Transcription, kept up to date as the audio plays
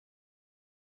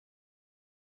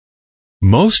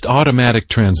Most automatic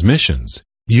transmissions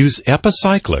use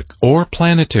epicyclic or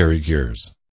planetary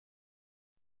gears.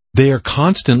 They are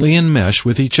constantly in mesh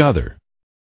with each other.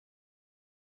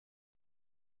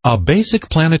 A basic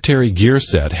planetary gear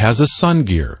set has a sun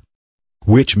gear,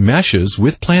 which meshes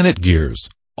with planet gears,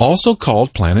 also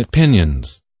called planet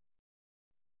pinions.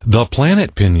 The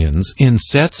planet pinions in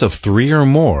sets of 3 or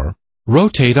more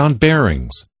rotate on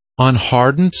bearings, on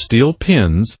hardened steel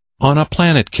pins on a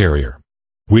planet carrier,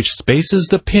 which spaces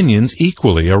the pinions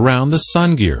equally around the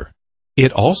sun gear.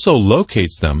 It also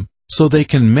locates them so they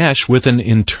can mesh with an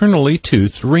internally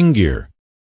toothed ring gear.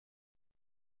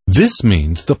 This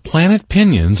means the planet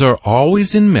pinions are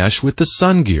always in mesh with the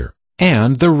sun gear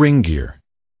and the ring gear.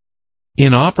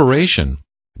 In operation,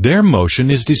 their motion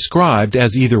is described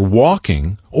as either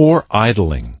walking or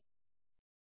idling.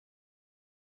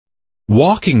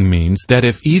 Walking means that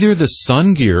if either the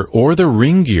sun gear or the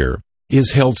ring gear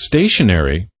is held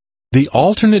stationary, the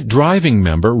alternate driving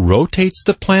member rotates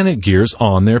the planet gears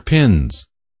on their pins.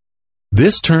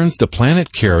 This turns the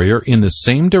planet carrier in the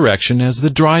same direction as the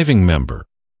driving member.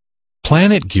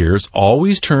 Planet gears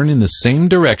always turn in the same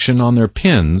direction on their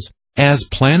pins as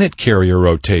planet carrier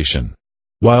rotation,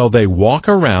 while they walk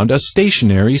around a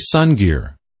stationary sun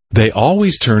gear. They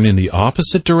always turn in the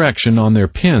opposite direction on their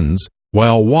pins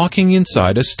while walking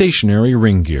inside a stationary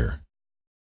ring gear.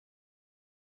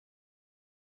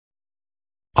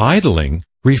 Idling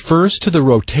refers to the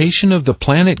rotation of the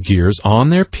planet gears on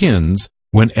their pins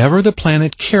whenever the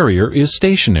planet carrier is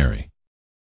stationary.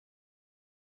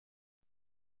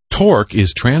 Torque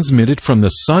is transmitted from the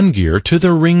sun gear to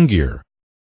the ring gear,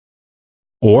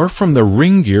 or from the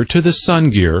ring gear to the sun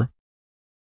gear,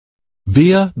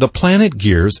 via the planet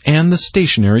gears and the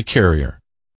stationary carrier.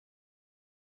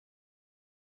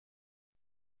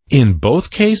 In both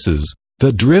cases,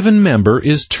 the driven member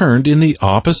is turned in the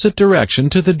opposite direction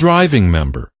to the driving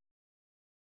member.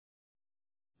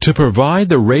 To provide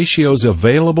the ratios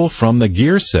available from the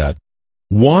gear set,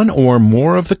 one or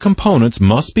more of the components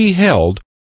must be held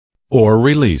or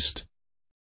released.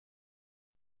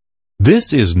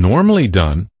 This is normally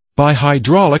done by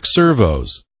hydraulic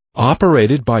servos,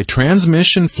 operated by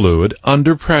transmission fluid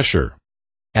under pressure,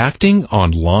 acting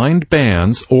on lined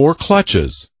bands or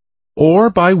clutches, or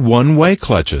by one-way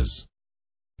clutches.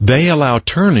 They allow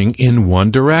turning in one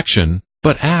direction,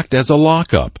 but act as a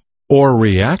lockup or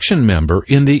reaction member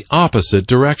in the opposite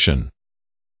direction.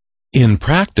 In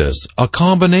practice, a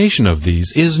combination of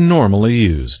these is normally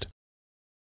used.